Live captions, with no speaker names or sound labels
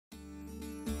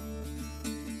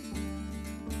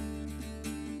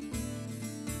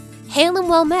Hail and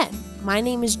well met! My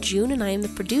name is June and I am the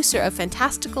producer of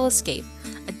Fantastical Escape,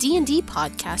 a D&D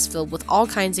podcast filled with all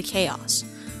kinds of chaos.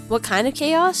 What kind of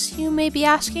chaos, you may be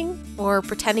asking? Or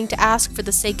pretending to ask for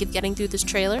the sake of getting through this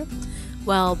trailer?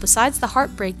 Well, besides the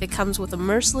heartbreak that comes with a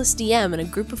merciless DM and a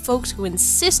group of folks who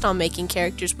insist on making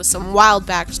characters with some wild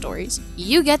backstories,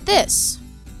 you get this.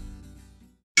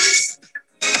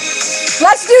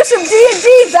 Let's do some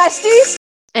D&D, besties!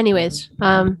 Anyways,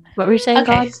 what were you saying,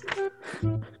 Okay.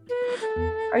 God?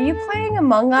 Are you playing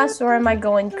Among Us or am I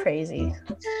going crazy?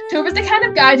 Tober's the kind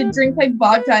of guy to drink like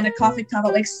vodka in a coffee cup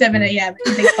at like 7 a.m.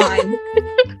 and be fine.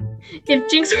 If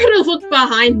Jinx were to look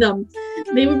behind them,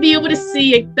 they would be able to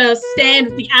see the stand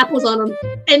with the apples on them,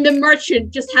 and the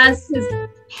merchant just has his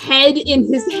head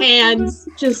in his hands,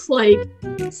 just like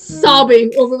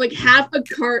sobbing over like half a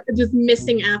cart of just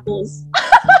missing apples.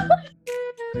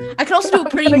 I can also do a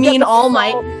pretty mean All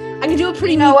Might. I can do a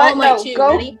pretty mean All Might too.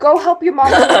 Ready? Go help your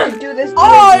mom. You can do this.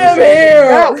 I am here!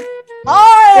 Go.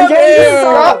 I am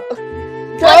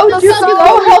here! Go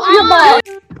help your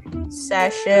mom.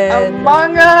 Session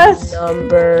Among Us.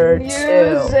 number 2.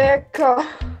 Music.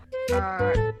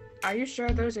 Are you sure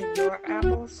those are your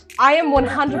apples? I am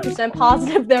 100%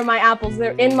 positive they're my apples.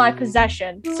 They're in my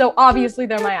possession. So obviously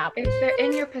they're my apples. If they're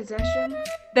in your possession,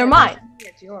 They're mine.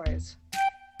 it's yours.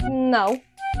 No.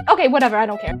 Okay, whatever. I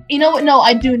don't care. You know what? No,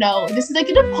 I do know. This is like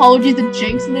an apology to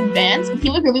Jinx in advance. But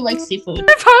people really like seafood.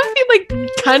 I'd probably be like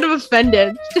kind of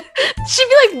offended. She'd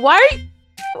be like, why are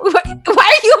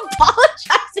you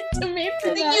apologizing to me for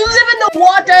You that? live in the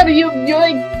water. You're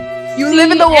like. You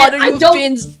live in the water, I you don't-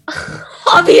 fins.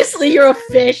 Obviously, you're a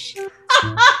fish.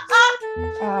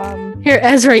 Here,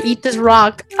 Ezra, eat this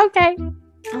rock. Okay.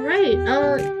 All right,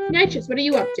 Nitrous, what are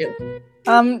you up to?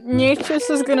 Nitrous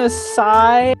is gonna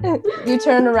sigh. You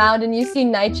turn around and you see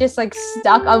Nitrous like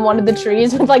stuck on one of the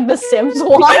trees with like the Sims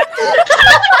one.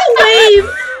 Wave,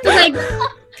 like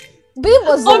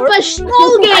Beaver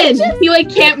Slogan. He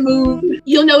like can't move.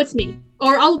 You'll know it's me,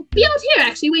 or I'll be out here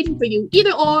actually waiting for you.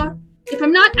 Either or. If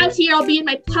I'm not out here, I'll be in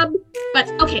my pub. But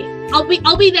okay, I'll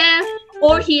be there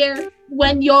or here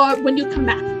when you come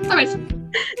back. All right.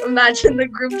 Imagine the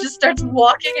group just starts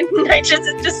walking and Nitrous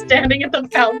is just standing at the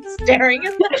fountain staring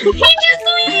at them. He just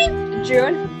leave.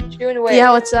 June, wait.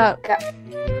 Yeah, what's up?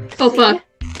 Oh fuck.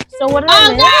 So what did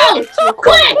I miss? Oh no!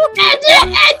 Quick!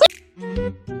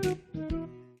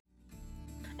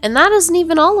 And that isn't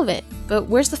even all of it. But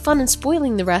where's the fun in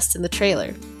spoiling the rest in the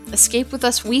trailer? Escape with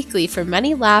us weekly for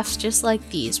many laughs just like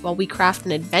these while we craft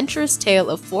an adventurous tale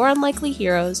of 4 unlikely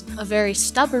heroes, a very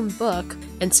stubborn book,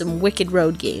 and some wicked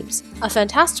road games. A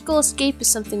fantastical escape is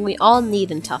something we all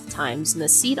need in tough times, and the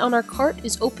seat on our cart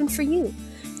is open for you.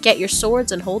 Get your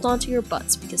swords and hold on to your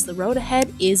butts because the road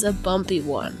ahead is a bumpy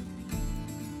one.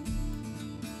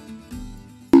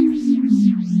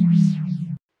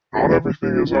 Not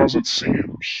everything is as it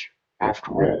seems,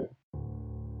 after all.